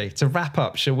 Okay, to wrap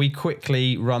up, shall we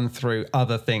quickly run through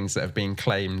other things that have been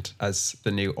claimed as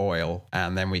the new oil,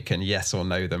 and then we can yes or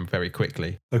no them very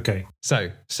quickly? Okay. So,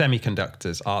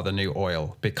 semiconductors are the new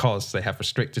oil because they have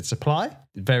restricted supply,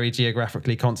 very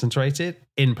geographically concentrated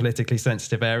in politically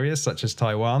sensitive areas such as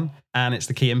Taiwan, and it's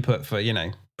the key input for,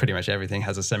 pretty much everything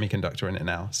has a semiconductor in it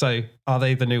now. So, are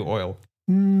they the new oil?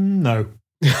 No.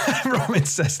 Robin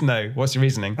says no. What's your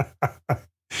reasoning?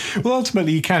 Well,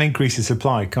 ultimately, you can increase the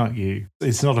supply, can't you?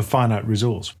 It's not a finite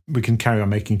resource. We can carry on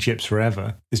making chips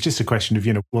forever. It's just a question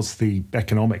of, what's the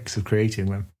economics of creating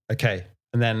them? Okay.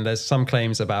 And then there's some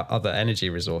claims about other energy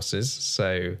resources.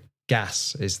 So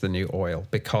gas is the new oil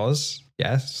because,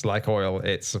 yes, like oil,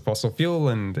 it's a fossil fuel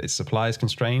and its supply is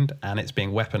constrained and it's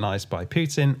being weaponized by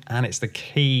Putin. And it's the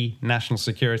key national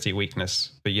security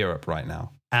weakness for Europe right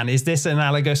now. And is this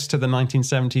analogous to the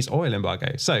 1970s oil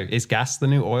embargo? So is gas the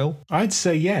new oil? I'd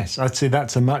say yes. I'd say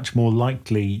that's a much more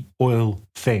likely oil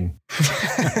thing.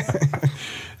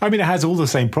 I mean, it has all the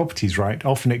same properties, right?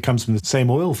 Often it comes from the same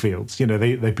oil fields.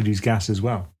 They produce gas as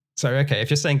well. So, okay, if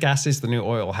you're saying gas is the new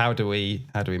oil, how do we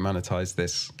monetize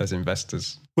this as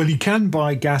investors? Well, you can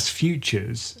buy gas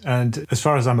futures. And as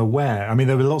far as I'm aware, I mean,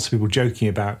 there were lots of people joking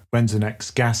about when's the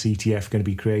next gas ETF going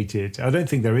to be created. I don't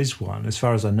think there is one, as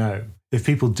far as I know. If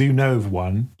people do know of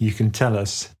one, you can tell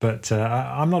us, but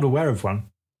I'm not aware of one.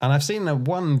 And I've seen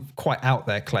one quite out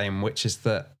there claim, which is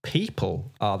that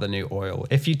people are the new oil.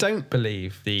 If you don't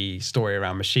believe the story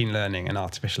around machine learning and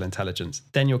artificial intelligence,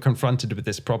 then you're confronted with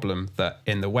this problem that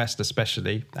in the West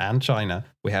especially, and China,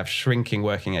 we have shrinking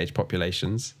working age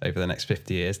populations over the next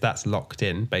 50 years. That's locked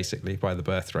in basically by the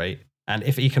birth rate. And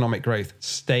if economic growth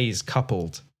stays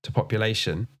coupled to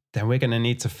population, then we're going to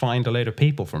need to find a load of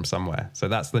people from somewhere. So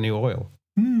that's the new oil.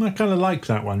 I kind of like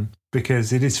that one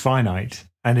because it is finite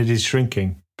and it is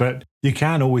shrinking. But you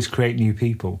can always create new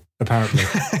people, apparently.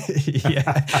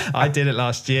 Yeah, I did it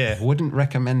last year. Wouldn't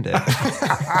recommend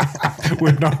it.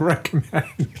 Would not recommend.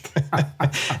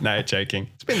 No, joking.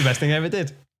 It's been the best thing I ever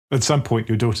did. At some point,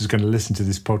 your daughter's going to listen to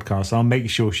this podcast. I'll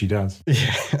make sure she does.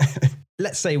 Yeah.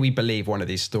 Let's say we believe one of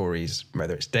these stories,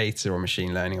 whether it's data or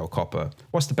machine learning or copper.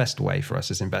 What's the best way for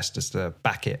us as investors to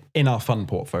back it in our fund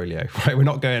portfolio? Right? We're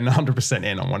not going 100%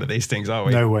 in on one of these things, are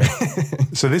we? No way.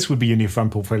 So this would be in your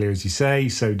fund portfolio, as you say,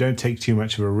 so don't take too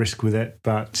much of a risk with it.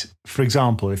 But for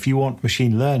example, if you want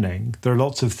machine learning, there are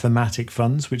lots of thematic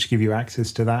funds which give you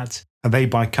access to that. And they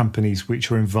buy companies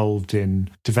which are involved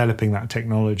in developing that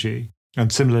technology.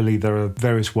 And similarly, there are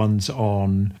various ones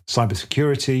on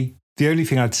cybersecurity. The only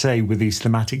thing I'd say with these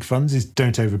thematic funds is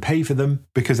don't overpay for them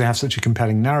because they have such a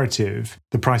compelling narrative.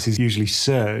 The prices usually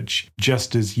surge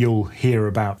just as you'll hear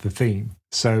about the theme.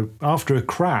 So after a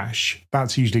crash,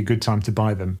 that's usually a good time to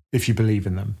buy them if you believe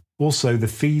in them. Also, the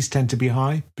fees tend to be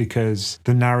high because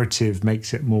the narrative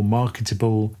makes it more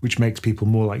marketable, which makes people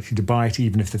more likely to buy it,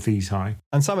 even if the fee's high.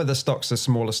 And some of the stocks are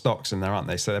smaller stocks in there, aren't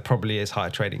they? So there probably is higher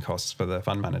trading costs for the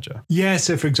fund manager. Yeah,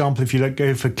 so for example, if you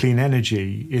go for clean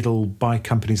energy, it'll buy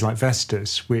companies like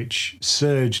Vestas, which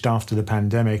surged after the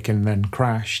pandemic and then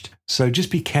crashed. So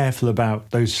just be careful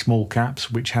about those small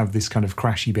caps which have this kind of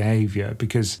crashy behavior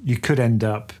because you could end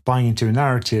up buying into a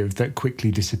narrative that quickly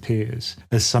disappears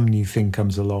as some new thing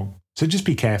comes along. So just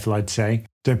be careful, I'd say.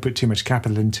 Don't put too much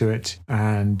capital into it.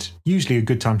 And usually a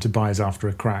good time to buy is after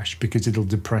a crash because it'll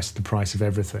depress the price of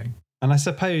everything. And I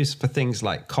suppose for things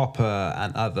like copper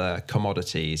and other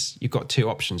commodities, you've got two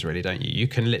options really, don't you? You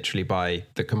can literally buy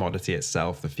the commodity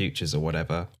itself, the futures or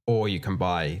whatever, or you can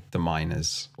buy the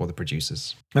miners or the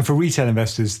producers. And for retail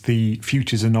investors, the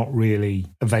futures are not really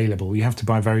available. You have to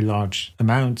buy a very large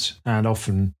amount, and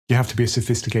often you have to be a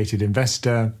sophisticated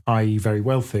investor, i.e. very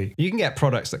wealthy. You can get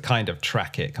products that kind of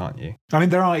track it, can't you? I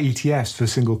mean, there are ETFs for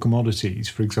single commodities,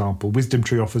 for example.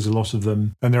 WisdomTree offers a lot of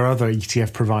them, and there are other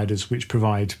ETF providers which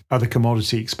provide other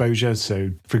commodity exposure.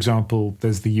 So, for example,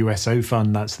 there's the USO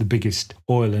fund. That's the biggest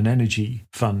oil and energy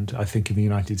fund, I think, in the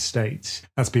United States.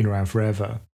 That's been around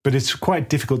forever. But it's quite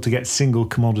difficult to get single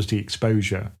commodity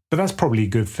exposure. But that's probably a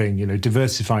good thing.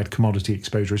 Diversified commodity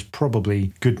exposure is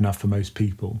probably good enough for most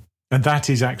people. And that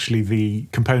is actually the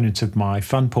component of my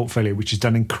fund portfolio, which has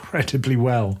done incredibly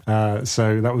well.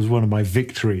 So that was one of my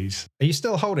victories. Are you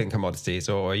still holding commodities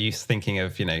or are you thinking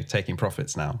of, taking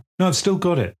profits now? No, I've still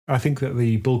got it. I think that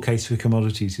the bull case for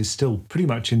commodities is still pretty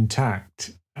much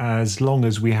intact as long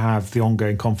as we have the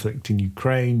ongoing conflict in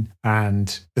Ukraine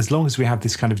and as long as we have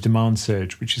this kind of demand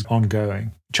surge, which is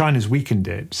ongoing. China's weakened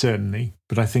it, certainly,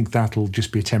 but I think that'll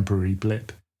just be a temporary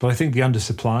blip. But I think the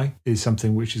undersupply is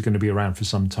something which is going to be around for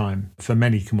some time for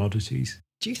many commodities.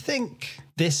 Do you think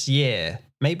this year,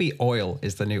 maybe oil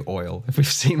is the new oil, if we've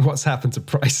seen what's happened to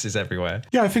prices everywhere?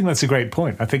 Yeah, I think that's a great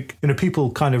point. I think,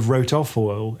 people kind of wrote off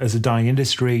oil as a dying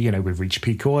industry. We've reached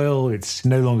peak oil. It's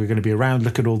no longer going to be around.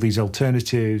 Look at all these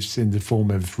alternatives in the form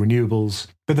of renewables.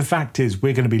 But the fact is,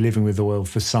 we're going to be living with oil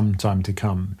for some time to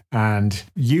come. And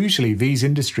usually these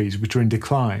industries, which are in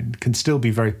decline, can still be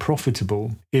very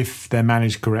profitable if they're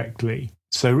managed correctly.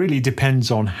 So it really depends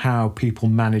on how people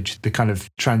manage the kind of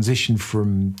transition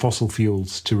from fossil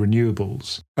fuels to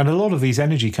renewables. And a lot of these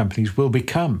energy companies will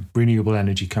become renewable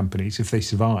energy companies if they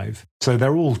survive. So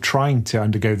they're all trying to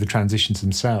undergo the transitions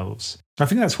themselves. I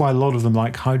think that's why a lot of them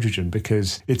like hydrogen,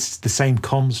 because it's the same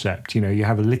concept. You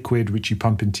have a liquid which you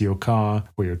pump into your car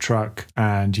or your truck,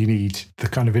 and you need the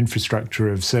kind of infrastructure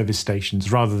of service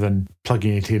stations rather than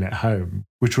plugging it in at home,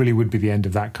 which really would be the end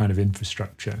of that kind of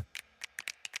infrastructure.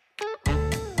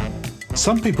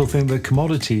 Some people think that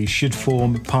commodities should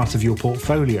form part of your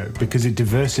portfolio because it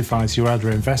diversifies your other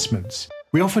investments.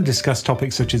 We often discuss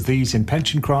topics such as these in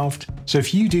PensionCraft, so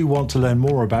if you do want to learn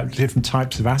more about different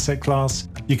types of asset class,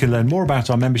 you can learn more about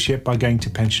our membership by going to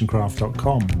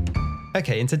pensioncraft.com.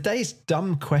 Okay, in today's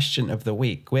dumb question of the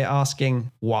week, we're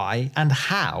asking why and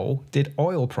how did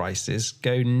oil prices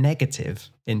go negative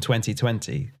in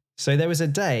 2020? So there was a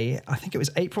day, I think it was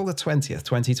April the 20th,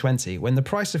 2020, when the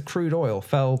price of crude oil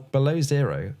fell below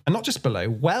zero. And not just below,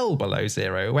 well below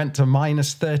zero. It went to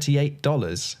minus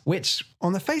 $38, which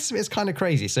on the face of it is kind of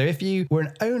crazy. So if you were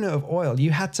an owner of oil,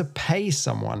 you had to pay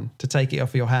someone to take it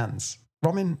off your hands.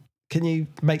 Romin, can you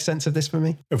make sense of this for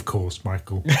me? Of course,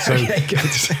 Michael. So, Okay, good.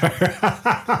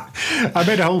 I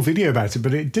made a whole video about it,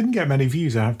 but it didn't get many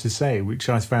views, I have to say, which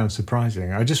I found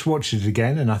surprising. I just watched it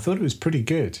again and I thought it was pretty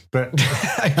good. But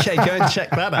Okay, go and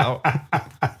check that out.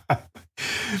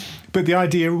 But the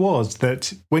idea was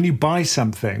that when you buy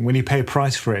something, when you pay a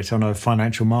price for it on a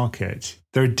financial market,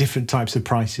 there are different types of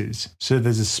prices. So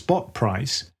there's a spot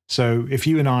price. So if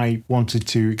you and I wanted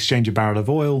to exchange a barrel of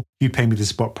oil, you pay me the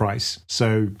spot price.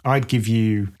 So I'd give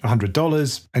you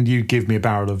 $100 and you'd give me a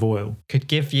barrel of oil. Could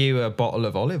give you a bottle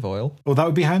of olive oil. Well, that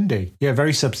would be handy. Yeah,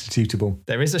 very substitutable.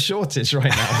 There is a shortage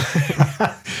right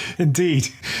now. Indeed.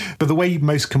 But the way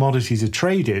most commodities are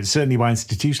traded, certainly by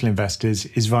institutional investors,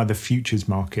 is via the futures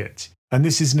market. And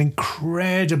this is an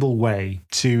incredible way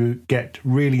to get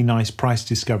really nice price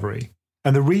discovery.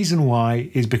 And the reason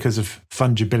why is because of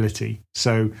fungibility.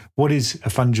 So what is a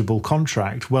fungible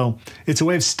contract? Well, it's a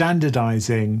way of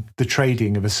standardizing the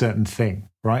trading of a certain thing,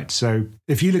 right? So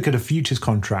if you look at a futures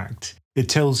contract, it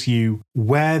tells you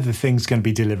where the thing's going to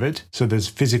be delivered. So there's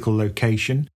physical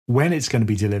location, when it's going to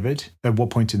be delivered, at what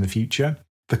point in the future,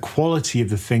 the quality of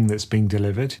the thing that's being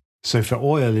delivered. So for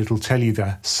oil, it'll tell you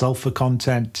the sulfur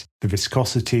content, the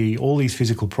viscosity, all these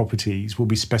physical properties will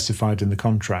be specified in the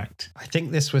contract. I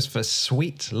think this was for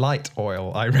sweet light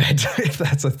oil, I read, if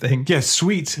that's a thing. Yes,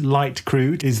 sweet light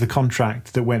crude is the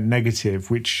contract that went negative,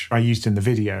 which I used in the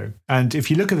video. And if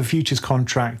you look at the futures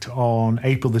contract on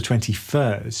April the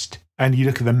 21st, and you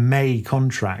look at the May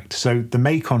contract, so the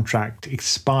May contract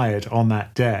expired on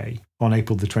that day, on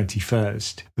April the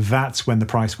 21st, that's when the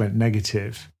price went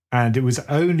negative. And it was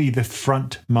only the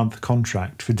front month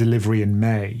contract for delivery in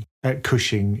May at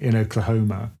Cushing in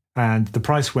Oklahoma. And the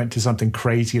price went to something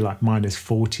crazy like minus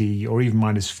 $40 or even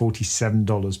minus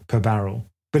 $47 per barrel.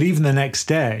 But even the next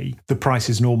day, the price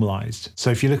is normalized. So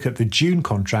if you look at the June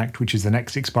contract, which is the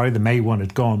next expiry, the May one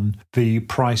had gone, the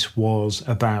price was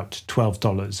about $12,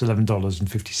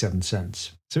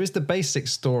 $11.57. So is the basic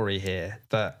story here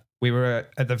that we were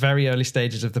at the very early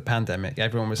stages of the pandemic.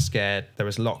 Everyone was scared. There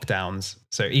was lockdowns.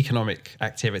 So economic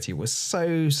activity was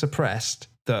so suppressed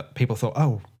that people thought,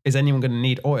 oh, is anyone going to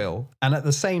need oil? And at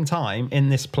the same time, in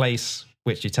this place,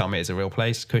 which you tell me is a real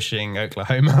place, Cushing,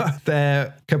 Oklahoma,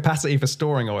 their capacity for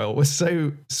storing oil was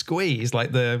so squeezed, like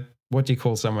what do you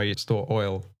call somewhere you store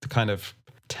oil? The kind of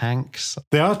tanks.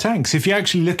 They are tanks. If you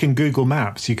actually look in Google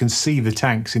Maps, you can see the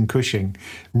tanks in Cushing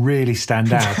really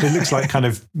stand out. It looks like kind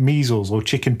of measles or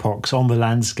chicken pox on the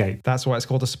landscape. That's why it's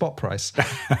called a spot price.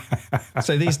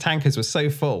 So these tankers were so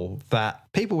full that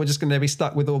people were just going to be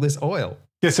stuck with all this oil.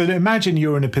 Yeah, so imagine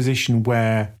you're in a position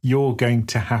where you're going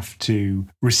to have to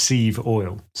receive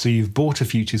oil. So you've bought a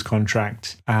futures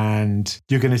contract and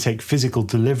you're going to take physical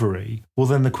delivery. Well,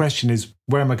 then the question is,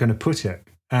 where am I going to put it?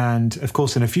 And of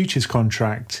course, in a futures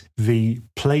contract, the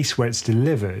place where it's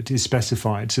delivered is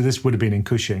specified. So this would have been in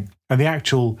Cushing. And the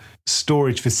actual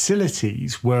storage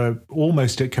facilities were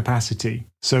almost at capacity.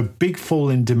 So big fall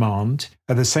in demand.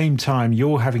 At the same time,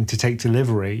 you're having to take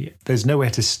delivery. There's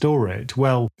nowhere to store it.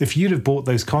 Well, if you'd have bought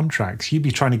those contracts, you'd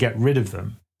be trying to get rid of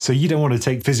them. So you don't want to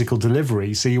take physical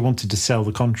delivery, so you wanted to sell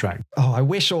the contract. Oh, I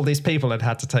wish all these people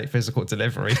had to take physical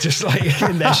delivery, just like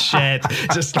in their shed,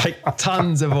 just like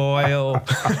tons of oil.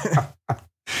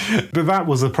 But that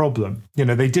was the problem. You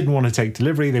know, they didn't want to take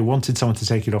delivery. They wanted someone to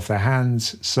take it off their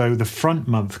hands. So the front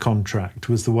month contract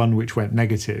was the one which went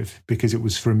negative because it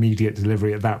was for immediate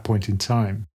delivery at that point in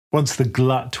time. Once the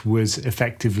glut was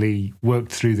effectively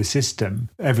worked through the system,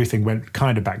 everything went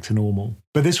kind of back to normal.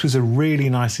 But this was a really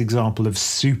nice example of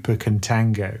super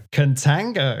contango.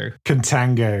 Contango?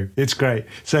 Contango. It's great.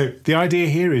 So the idea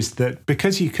here is that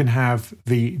because you can have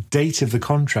the date of the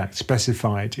contract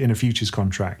specified in a futures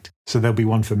contract, so there'll be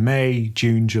one for May,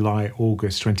 June, July,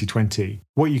 August 2020.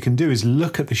 What you can do is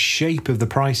look at the shape of the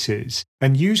prices.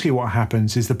 And usually what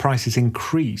happens is the prices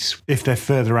increase if they're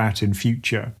further out in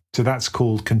future. So that's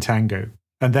called contango.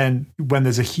 And then when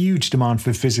there's a huge demand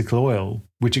for physical oil,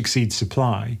 which exceeds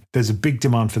supply, there's a big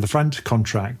demand for the front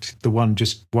contract, the one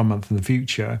just 1 month in the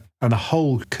future. And the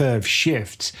whole curve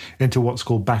shifts into what's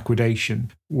called backwardation,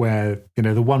 where, you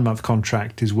know, the 1 month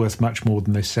contract is worth much more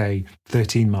than, they say,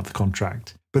 13-month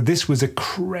contract. But this was a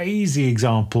crazy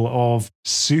example of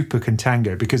super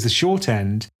contango because the short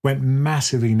end went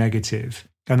massively negative.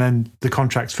 And then the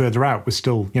contracts further out were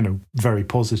still, very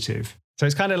positive. So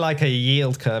it's kind of like a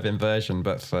yield curve inversion,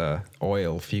 but for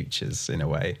oil futures in a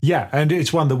way. Yeah, and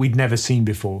it's one that we'd never seen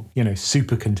before,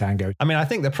 super contango. I mean, I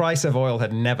think the price of oil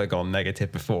had never gone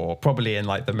negative before, probably in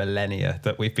like the millennia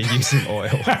that we've been using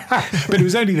oil. But it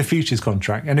was only the futures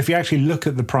contract. And if you actually look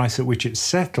at the price at which it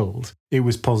settled, it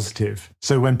was positive.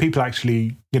 So when people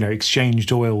actually,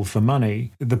 exchanged oil for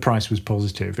money, the price was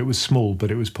positive. It was small, but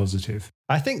it was positive.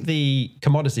 I think the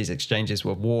commodities exchanges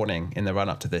were warning in the run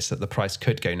up to this that the price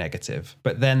could go negative.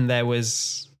 But then there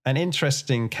was an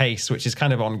interesting case, which is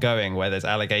kind of ongoing, where there's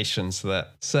allegations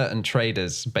that certain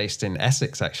traders based in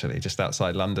Essex, actually, just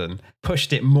outside London,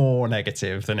 pushed it more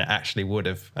negative than it actually would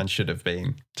have and should have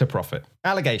been to profit.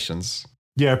 Allegations.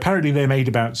 Yeah, apparently they made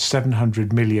about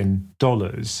 $700 million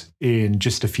in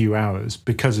just a few hours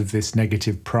because of this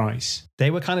negative price. They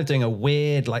were kind of doing a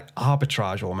weird,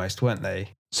 arbitrage almost, weren't they?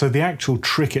 So the actual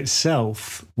trick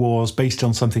itself was based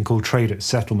on something called trade at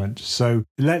settlement. So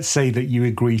let's say that you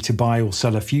agree to buy or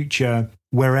sell a future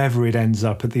wherever it ends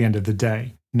up at the end of the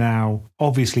day. Now,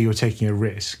 obviously, you're taking a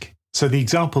risk. So the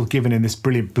example given in this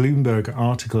brilliant Bloomberg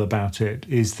article about it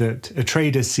is that a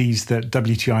trader sees that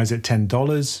WTI is at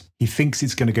 $10. He thinks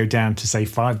it's going to go down to, say,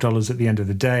 $5 at the end of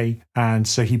the day. And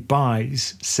so he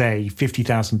buys, say,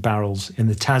 50,000 barrels in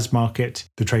the TAS market,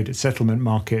 the trade at settlement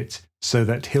market, so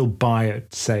that he'll buy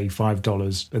at, say,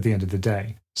 $5 at the end of the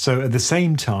day. So at the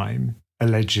same time,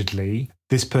 allegedly,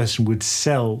 this person would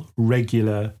sell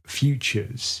regular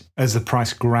futures as the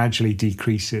price gradually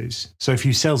decreases. So if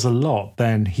he sells a lot,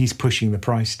 then he's pushing the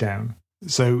price down.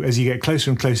 So as you get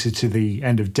closer and closer to the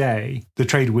end of day, the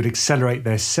trader would accelerate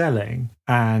their selling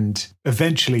and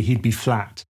eventually he'd be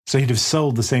flat. So he'd have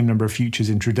sold the same number of futures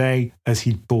intraday as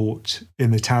he'd bought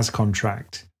in the TAS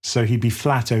contract. So he'd be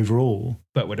flat overall.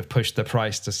 But would have pushed the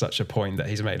price to such a point that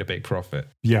he's made a big profit.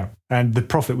 Yeah. And the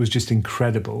profit was just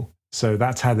incredible. So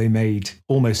that's how they made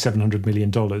almost $700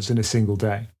 million in a single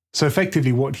day. So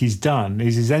effectively what he's done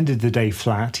is he's ended the day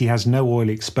flat. He has no oil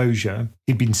exposure.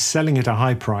 He'd been selling at a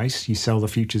high price. You sell the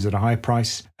futures at a high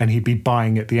price, and he'd be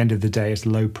buying at the end of the day at a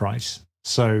low price.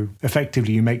 So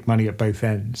effectively, you make money at both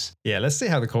ends. Yeah, let's see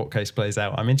how the court case plays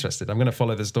out. I'm interested. I'm going to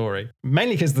follow the story.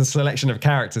 Mainly because the selection of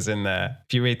characters in there,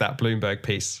 if you read that Bloomberg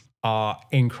piece, are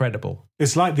incredible.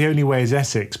 It's like The Only Way is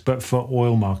Essex, but for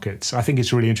oil markets. I think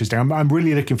it's really interesting. I'm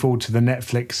really looking forward to the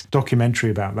Netflix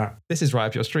documentary about that. This is right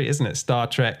up your street, isn't it? Star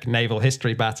Trek, naval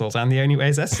history battles, and The Only Way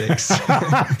is Essex.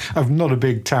 I'm not a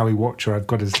big Towie watcher, I've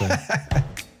got to say.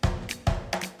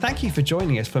 Thank you for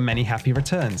joining us for Many Happy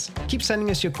Returns. Keep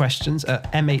sending us your questions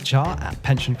at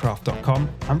mhr@pensioncraft.com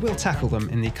and we'll tackle them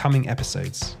in the coming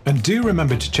episodes. And do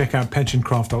remember to check out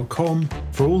pensioncraft.com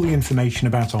for all the information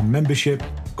about our membership,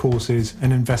 courses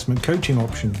and investment coaching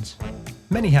options.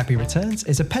 Many Happy Returns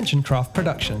is a PensionCraft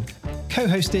production,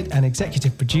 co-hosted and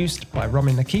executive produced by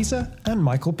Romin Nakiza and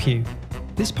Michael Pugh.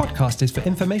 This podcast is for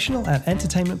informational and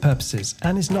entertainment purposes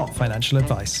and is not financial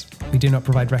advice. We do not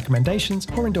provide recommendations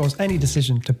or endorse any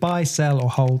decision to buy, sell, or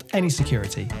hold any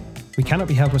security. We cannot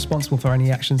be held responsible for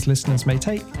any actions listeners may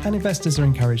take, and investors are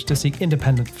encouraged to seek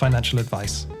independent financial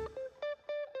advice.